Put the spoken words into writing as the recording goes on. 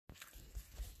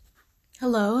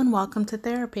Hello and welcome to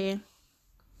therapy.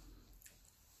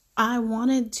 I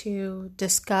wanted to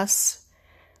discuss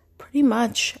pretty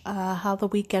much how the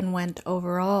weekend went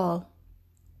overall.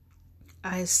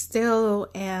 I still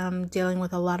am dealing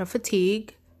with a lot of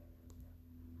fatigue,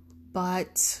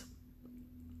 but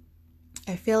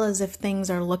I feel as if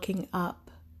things are looking up.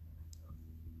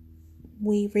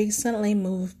 We recently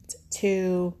moved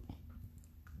to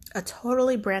a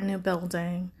totally brand new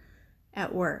building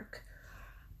at work.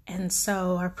 And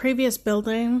so our previous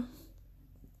building,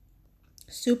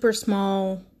 super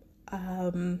small,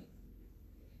 like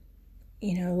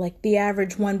the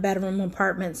average one bedroom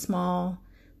apartment, small,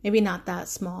 maybe not that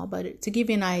small, but to give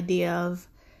you an idea of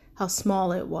how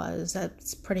small it was,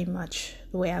 that's pretty much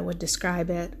the way I would describe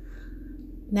it.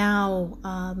 Now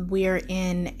we are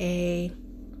in a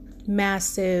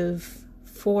massive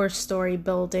 4-story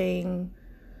building.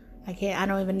 I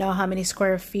don't even know how many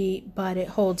square feet, but it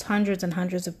holds hundreds and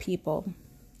hundreds of people.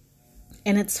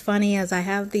 And it's funny as I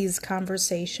have these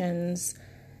conversations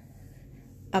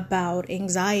about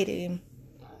anxiety.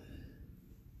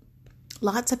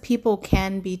 Lots of people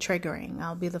can be triggering.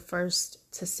 I'll be the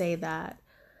first to say that.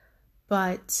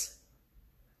 But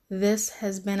this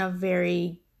has been a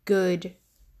very good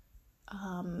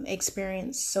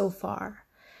experience so far.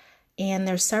 And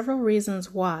there's several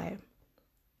reasons why.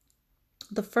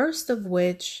 The first of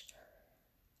which,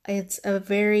 it's a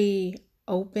very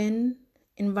open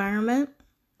environment.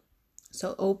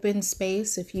 So open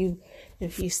space. If you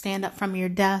stand up from your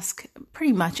desk,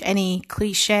 pretty much any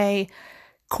cliche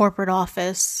corporate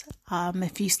office,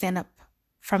 if you stand up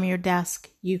from your desk,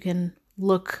 you can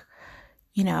look,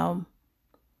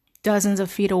 dozens of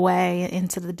feet away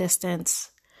into the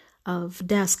distance of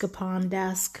desk upon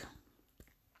desk.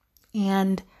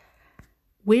 And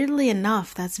weirdly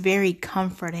enough, that's very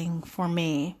comforting for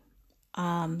me.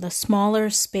 The smaller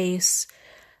space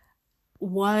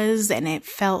was, and it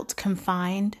felt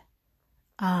confined.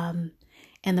 In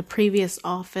the previous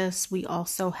office, we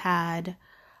also had,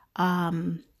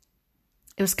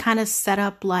 it was kind of set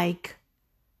up like,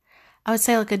 I would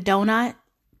say like a donut,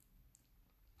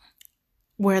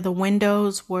 where the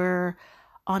windows were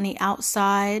on the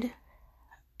outside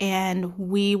and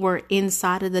we were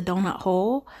inside of the donut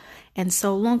hole. And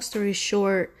so long story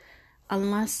short,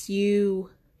 unless you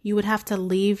would have to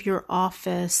leave your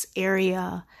office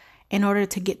area in order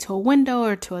to get to a window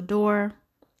or to a door,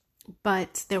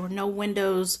 but there were no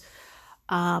windows.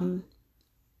 There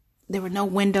were no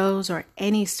windows or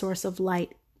any source of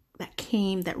light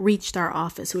that reached our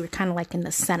office. We were kind of like in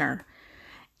the center.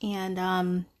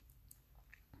 And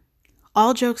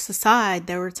all jokes aside,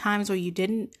 there were times where you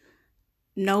didn't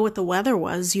know what the weather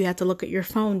was. You had to look at your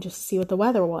phone just to see what the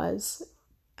weather was.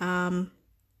 And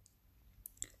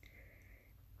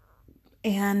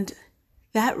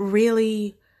that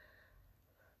was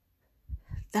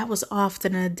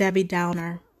often a Debbie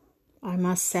Downer, I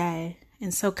must say.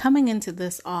 And so coming into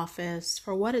this office,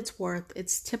 for what it's worth,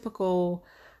 it's typical,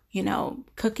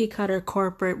 cookie cutter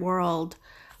corporate world.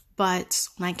 But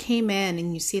when I came in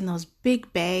and you see those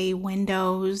big bay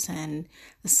windows and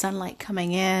the sunlight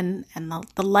coming in and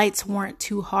the lights weren't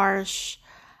too harsh,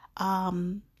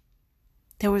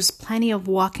 there was plenty of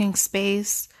walking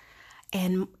space.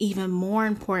 And even more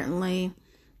importantly,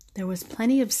 there was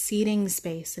plenty of seating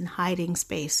space and hiding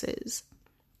spaces.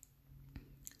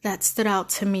 That stood out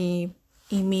to me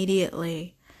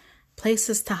immediately.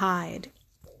 Places to hide.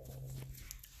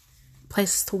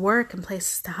 Places to work and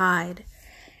places to hide.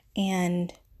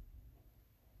 And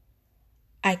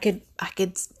I could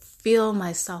feel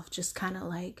myself just kind of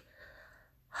like,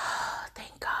 oh,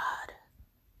 thank God.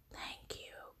 Thank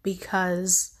you.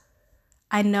 Because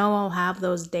I know I'll have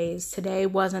those days. Today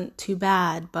wasn't too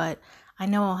bad, but I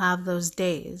know I'll have those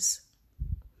days.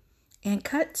 And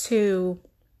cut to,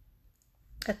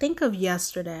 I think of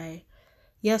yesterday.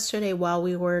 Yesterday, while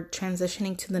we were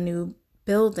transitioning to the new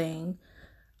building,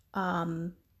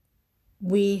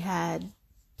 we had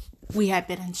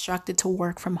been instructed to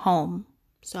work from home.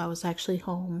 So I was actually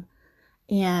home.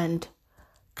 And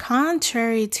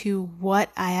contrary to what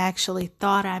I actually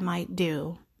thought I might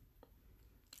do,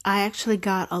 I actually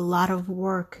got a lot of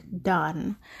work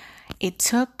done. It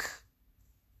took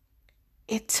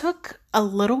a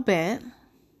little bit.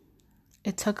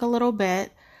 It took a little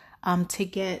bit to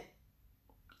get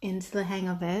into the hang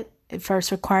of it. It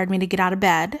first required me to get out of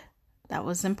bed. That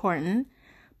was important.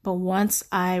 But once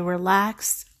I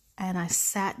relaxed and I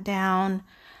sat down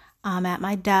at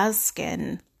my desk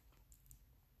and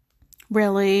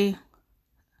really,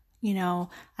 I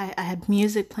had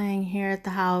music playing here at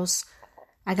the house.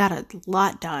 I got a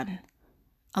lot done.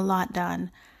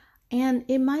 And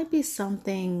it might be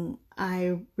something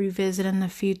I revisit in the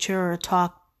future or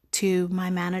talk to my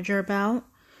manager about.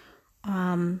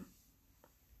 Who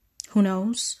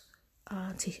knows?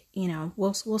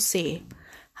 We'll see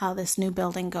how this new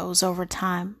building goes over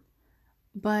time.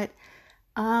 But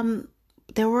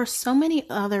there were so many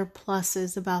other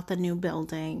pluses about the new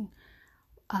building.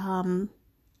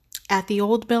 At the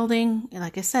old building,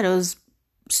 like I said, it was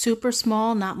super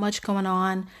small, not much going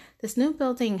on. This new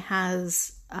building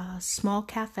has a small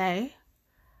cafe,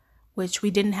 which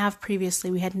we didn't have previously.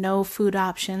 We had no food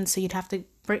options, so you'd have to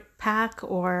pack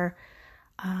or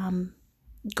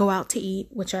go out to eat,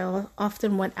 which I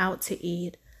often went out to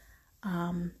eat.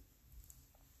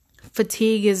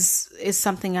 Fatigue is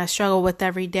something I struggle with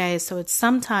every day, so it's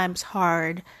sometimes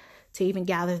hard to even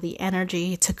gather the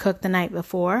energy to cook the night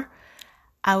before.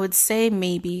 I would say I'm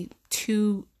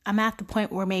at the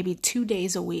point where maybe 2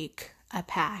 days a week I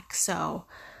pack, so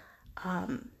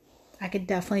I could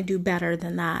definitely do better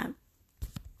than that.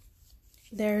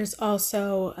 There's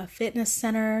also a fitness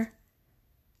center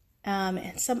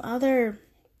and some other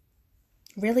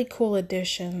really cool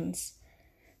additions.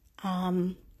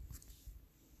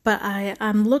 But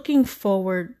I'm looking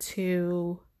forward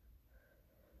to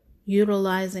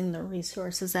utilizing the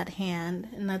resources at hand,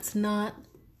 and that's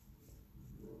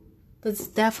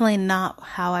definitely not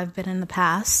how I've been in the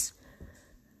past.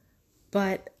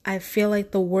 But I feel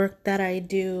like the work that I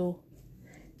do,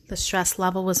 the stress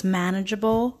level was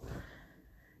manageable,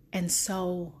 and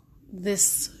so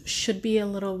this should be a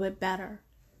little bit better.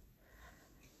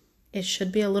 It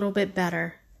should be a little bit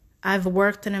better. I've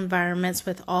worked in environments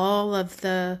with all of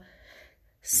the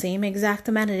same exact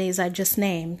amenities I just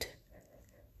named.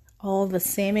 All the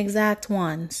same exact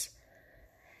ones.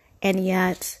 And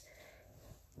yet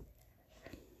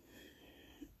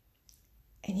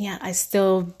it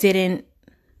still didn't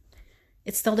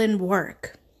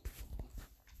work.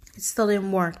 It still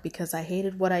didn't work because I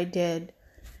hated what I did.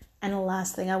 And the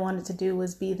last thing I wanted to do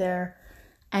was be there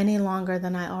any longer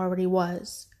than I already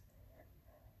was.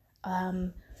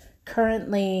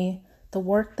 Currently, the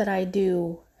work that I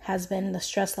do the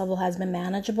stress level has been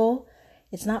manageable.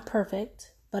 It's not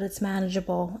perfect, but it's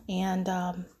manageable. And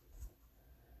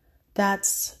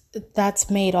that's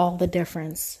made all the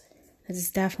difference.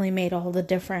 It's definitely made all the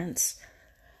difference.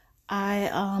 I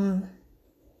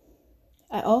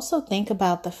also think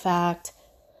about the fact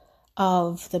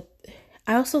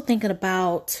I also think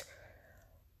about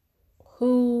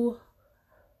who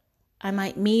I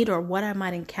might meet or what I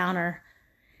might encounter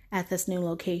at this new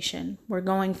location. We're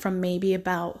going from maybe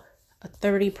about a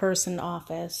 30-person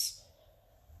office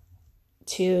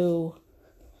to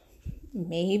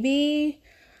maybe,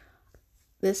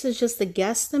 this is just a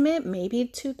guesstimate, maybe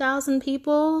 2,000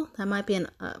 people. That might be a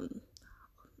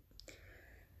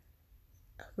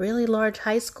really large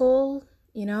high school,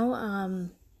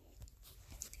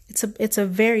 It's a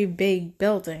very big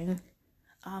building,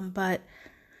 but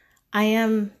I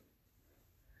am,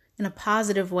 in a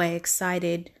positive way,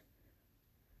 excited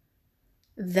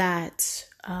that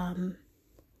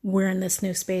we're in this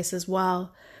new space as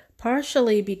well.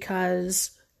 Partially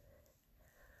because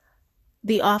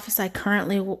the office I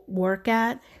currently work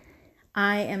at,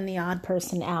 I am the odd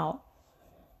person out.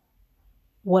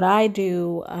 What I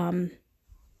do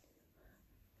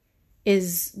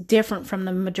is different from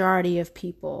the majority of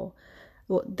people.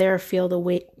 Their field of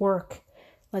work,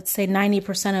 let's say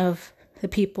 90% of the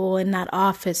people in that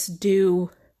office do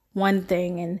one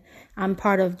thing, and I'm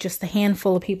part of just a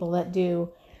handful of people that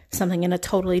do something in a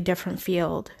totally different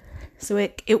field. So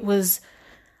it was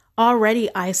already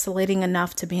isolating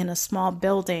enough to be in a small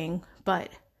building, but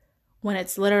when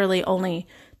it's literally only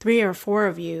 3 or 4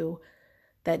 of you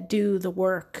that do the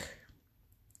work,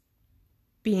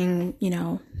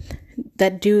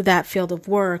 that do that field of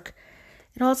work,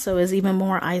 it also is even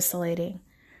more isolating.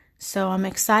 So I'm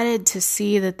excited to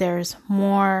see that there's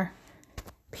more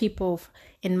people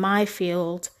in my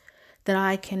field that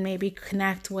I can maybe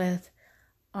connect with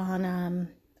on a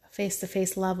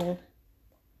face-to-face level.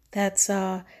 That's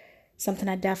something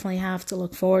I definitely have to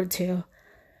look forward to.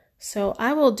 So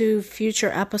I will do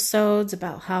future episodes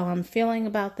about how I'm feeling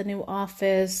about the new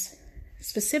office,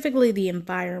 specifically the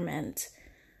environment,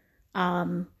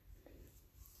 and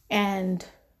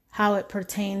how it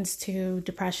pertains to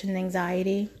depression and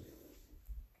anxiety.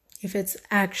 If it's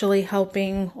actually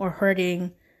helping or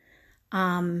hurting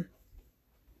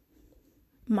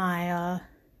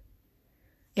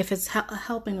if it's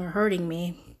helping or hurting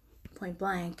me, point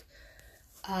blank.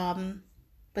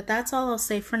 But that's all I'll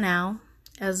say for now.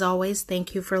 As always,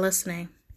 thank you for listening.